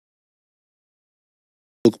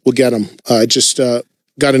we'll get them. I just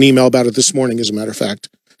got an email about it this morning, as a matter of fact.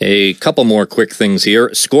 A couple more quick things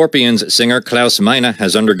here. Scorpions singer Klaus Meine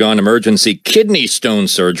has undergone emergency kidney stone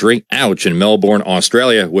surgery, ouch, in Melbourne,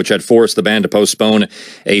 Australia, which had forced the band to postpone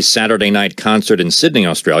a Saturday night concert in Sydney,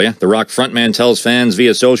 Australia. The rock frontman tells fans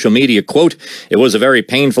via social media, quote, "It was a very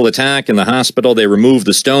painful attack. In the hospital, they removed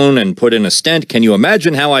the stone and put in a stent. Can you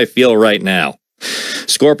imagine how I feel right now?"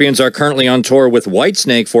 Scorpions are currently on tour with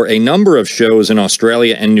Whitesnake for a number of shows in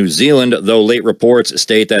Australia and New Zealand, though late reports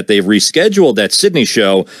state that they've rescheduled that Sydney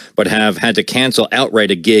show, but have had to cancel outright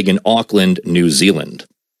a gig in Auckland, New Zealand.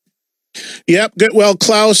 Yep, good. Well,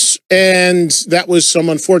 Klaus, and that was some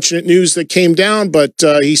unfortunate news that came down, but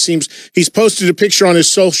he's posted a picture on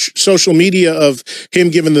his social media of him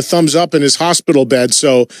giving the thumbs up in his hospital bed,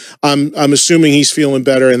 so I'm assuming he's feeling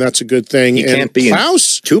better, and that's a good thing. He can't be in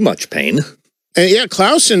too much pain. And yeah,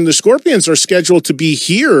 Klaus and the Scorpions are scheduled to be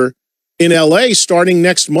here in L.A. starting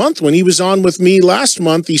next month. When he was on with me last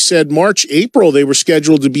month, he said March, April, they were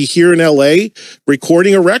scheduled to be here in L.A.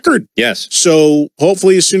 recording a record. Yes. So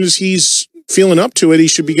hopefully as soon as he's feeling up to it, he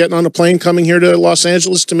should be getting on a plane coming here to Los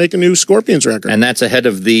Angeles to make a new Scorpions record. And that's ahead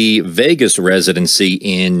of the Vegas residency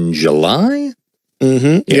in July?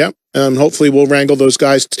 Mm-hmm. Yep. Hopefully we'll wrangle those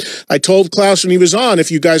guys. I told Klaus when he was on, if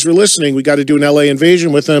you guys were listening, we got to do an LA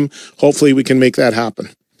invasion with him. Hopefully we can make that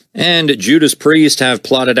happen. And Judas Priest have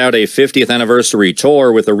plotted out a 50th anniversary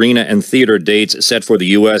tour with arena and theater dates set for the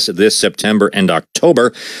U.S. this September and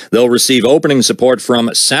October. They'll receive opening support from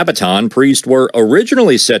Sabaton. Priest were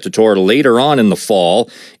originally set to tour later on in the fall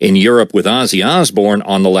in Europe with Ozzy Osbourne.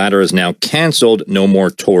 On the latter is now canceled. No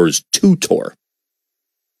more tours to tour.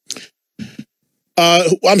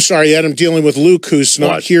 I'm sorry, Ed. I'm dealing with Luke, who's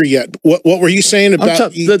not here yet. What were you saying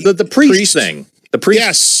about the priest thing? The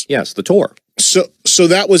priest, yes, the tour. So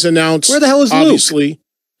that was announced. Where the hell is obviously,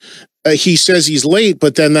 Luke? He says he's late,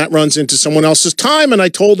 but then that runs into someone else's time. And I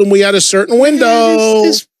told him we had a certain window.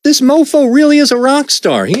 This mofo really is a rock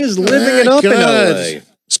star. He is living it up in LA.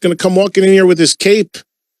 He's going to come walking in here with his cape.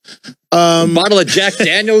 Bottle of Jack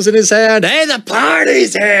Daniels in his hand. Hey, the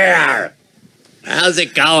party's here. How's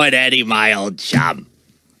it going, Eddie, my old chum?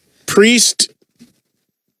 Priest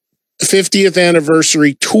 50th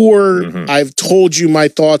anniversary tour. Mm-hmm. I've told you my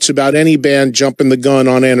thoughts about any band jumping the gun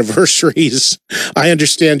on anniversaries. I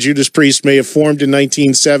understand Judas Priest may have formed in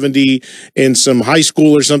 1970 in some high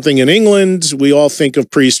school or something in England. We all think of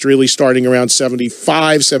Priest really starting around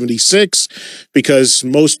 75, 76, because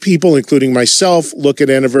most people, including myself, look at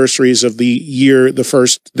anniversaries of the year the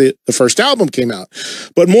first album came out.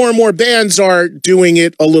 But more and more bands are doing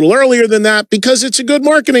it a little earlier than that because it's a good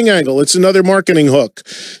marketing angle. It's another marketing hook.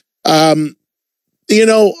 You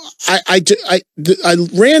know, I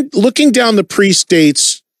ran looking down the Priest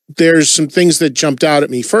dates. There's some things that jumped out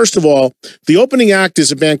at me. First of all, the opening act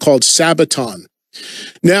is a band called Sabaton.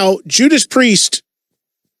 Now, Judas Priest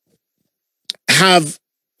have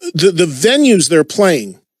the venues they're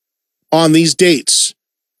playing on these dates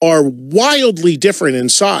are wildly different in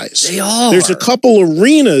size. They are. There's a couple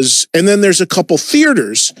arenas, and then there's a couple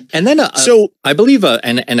theaters, and then I believe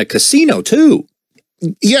a casino too.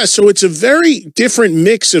 Yeah, so it's a very different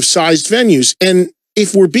mix of sized venues. And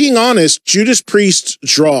if we're being honest, Judas Priest's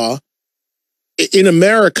draw in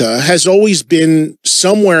America has always been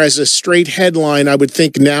somewhere as a straight headline. I would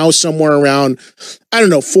think now somewhere around,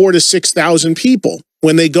 4,000 to 6,000 people.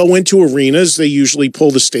 When they go into arenas, they usually pull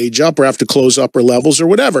the stage up or have to close upper levels or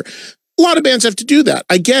whatever. A lot of bands have to do that.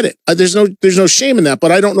 I get it. There's no shame in that,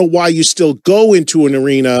 but I don't know why you still go into an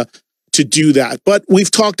arena to do that. But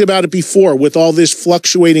we've talked about it before with all this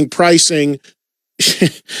fluctuating pricing.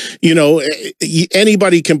 You know,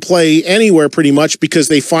 anybody can play anywhere pretty much because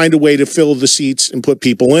they find a way to fill the seats and put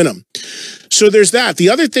people in them. So there's that. The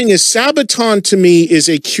other thing is Sabaton to me is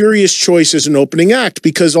a curious choice as an opening act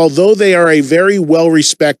because although they are a very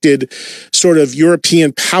well-respected sort of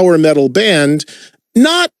European power metal band,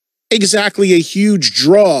 not exactly a huge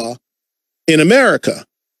draw in America.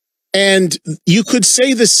 And you could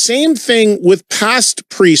say the same thing with past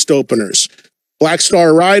Priest openers. Black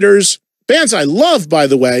Star Riders, bands I love, by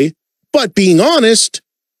the way, but being honest,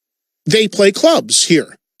 they play clubs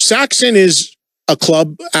here. Saxon is a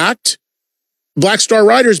club act. Black Star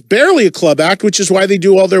Riders, barely a club act, which is why they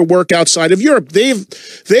do all their work outside of Europe. They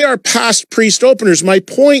are past Priest openers. My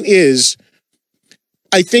point is,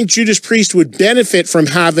 I think Judas Priest would benefit from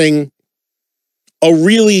having a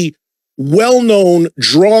really well-known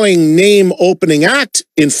drawing name opening act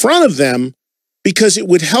in front of them because it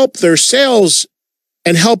would help their sales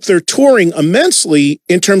and help their touring immensely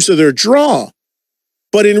in terms of their draw.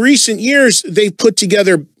 But in recent years, they've put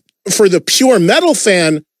together, for the pure metal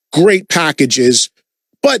fan, great packages.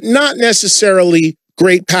 but not necessarily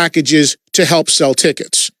great packages to help sell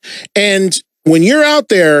tickets. And when you're out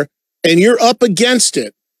there and you're up against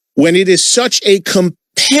it, when it is such a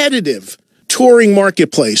competitive touring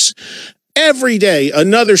marketplace, every day,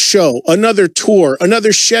 another show, another tour,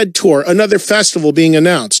 another shed tour, another festival being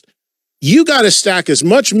announced, you got to stack as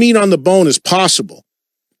much meat on the bone as possible.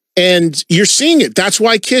 And you're seeing it. That's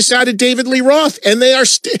why Kiss added David Lee Roth. And they are,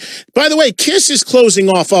 by the way, Kiss is closing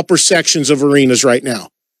off upper sections of arenas right now.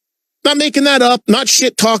 Not making that up, not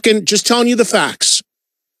shit talking, just telling you the facts.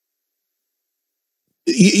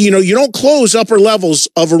 You know, you don't close upper levels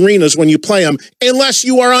of arenas when you play them unless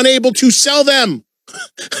you are unable to sell them.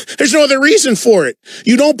 There's no other reason for it.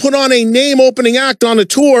 You don't put on a name opening act on a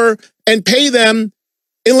tour and pay them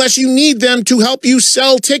unless you need them to help you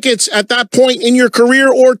sell tickets at that point in your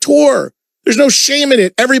career or tour. There's no shame in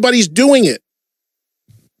it. Everybody's doing it.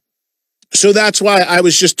 So that's why I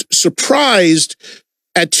was just surprised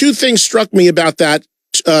at two things struck me about that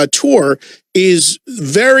tour is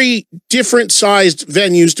very different sized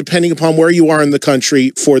venues depending upon where you are in the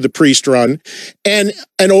country for the Priest run, and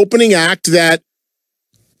an opening act that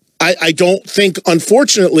I don't think,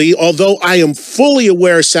 unfortunately, although I am fully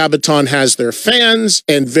aware Sabaton has their fans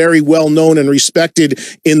and very well known and respected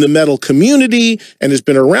in the metal community and has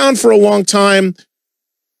been around for a long time,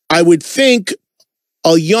 I would think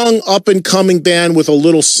a young up-and-coming band with a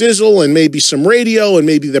little sizzle and maybe some radio and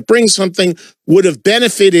maybe that brings something would have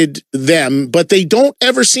benefited them, but they don't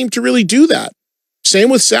ever seem to really do that.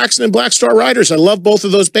 Same with Saxon and Black Star Riders. I love both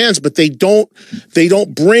of those bands, but they don't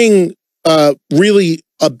bring really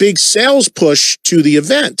a big sales push to the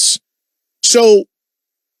events. So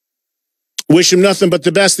wish him nothing but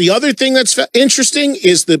the best. The other thing that's interesting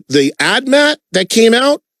is the ad mat that came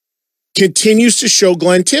out continues to show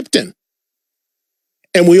Glenn Tipton.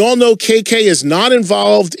 And we all know KK is not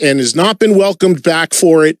involved and has not been welcomed back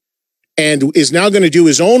for it and is now going to do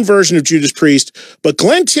his own version of Judas Priest. But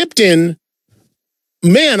Glenn Tipton,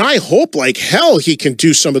 man, I hope like hell he can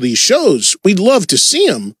do some of these shows. We'd love to see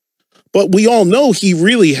him. But we all know he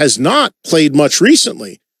really has not played much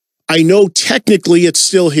recently. I know technically it's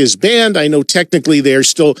still his band. I know technically they're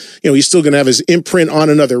still, he's still going to have his imprint on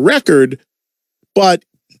another record. But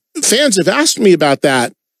fans have asked me about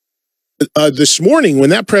that. This morning when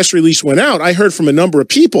that press release went out, I heard from a number of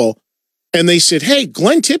people and they said, hey,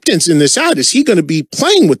 Glenn Tipton's in this ad. Is he going to be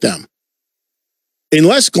playing with them?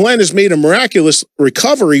 Unless Glenn has made a miraculous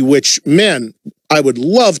recovery, which, man, I would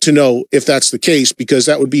love to know if that's the case because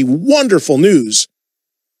that would be wonderful news.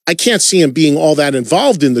 I can't see him being all that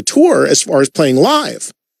involved in the tour as far as playing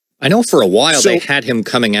live. I know for a while they had him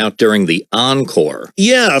coming out during the encore.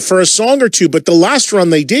 Yeah, for a song or two, but the last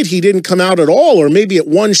run they did, he didn't come out at all, or maybe at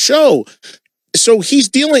one show. So he's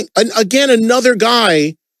dealing, again, another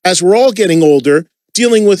guy, as we're all getting older,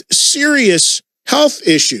 dealing with serious health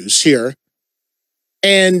issues here.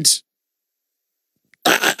 And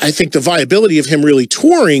I think the viability of him really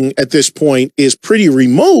touring at this point is pretty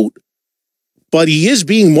remote, but he is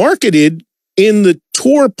being marketed in the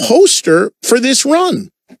tour poster for this run.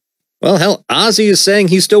 Well, hell, Ozzy is saying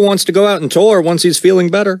he still wants to go out and tour once he's feeling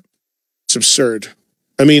better. It's absurd.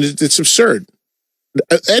 I mean, it's absurd.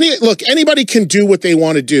 Look, anybody can do what they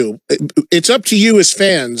want to do. It's up to you as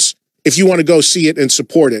fans if you want to go see it and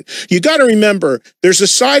support it. You got to remember, there's a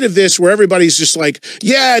side of this where everybody's just like,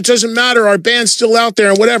 yeah, it doesn't matter, our band's still out there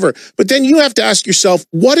and whatever. But then you have to ask yourself,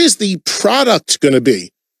 what is the product going to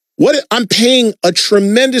be? I'm paying a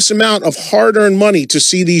tremendous amount of hard-earned money to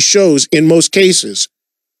see these shows in most cases.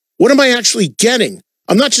 What am I actually getting?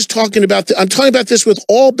 I'm not just talking about I'm talking about this with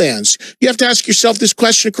all bands. You have to ask yourself this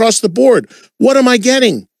question across the board. What am I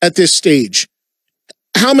getting at this stage?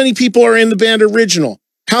 How many people are in the band original?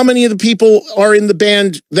 How many of the people are in the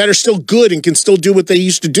band that are still good and can still do what they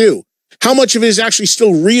used to do? How much of it is actually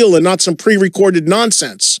still real and not some pre-recorded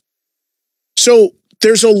nonsense? So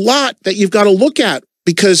there's a lot that you've got to look at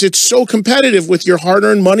because it's so competitive with your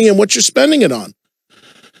hard-earned money and what you're spending it on.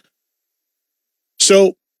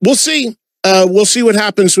 So we'll see. We'll see what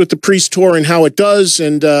happens with the Priest tour and how it does.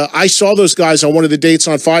 And I saw those guys on one of the dates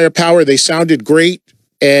on Firepower. They sounded great.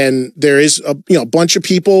 And there is a bunch of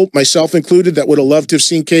people, myself included, that would have loved to have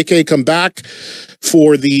seen KK come back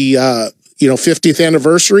for the 50th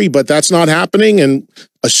anniversary, but that's not happening. And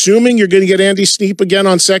assuming you're going to get Andy Sneap again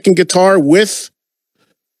on second guitar with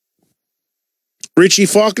Richie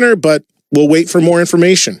Faulkner, but we'll wait for more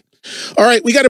information. All right, we got to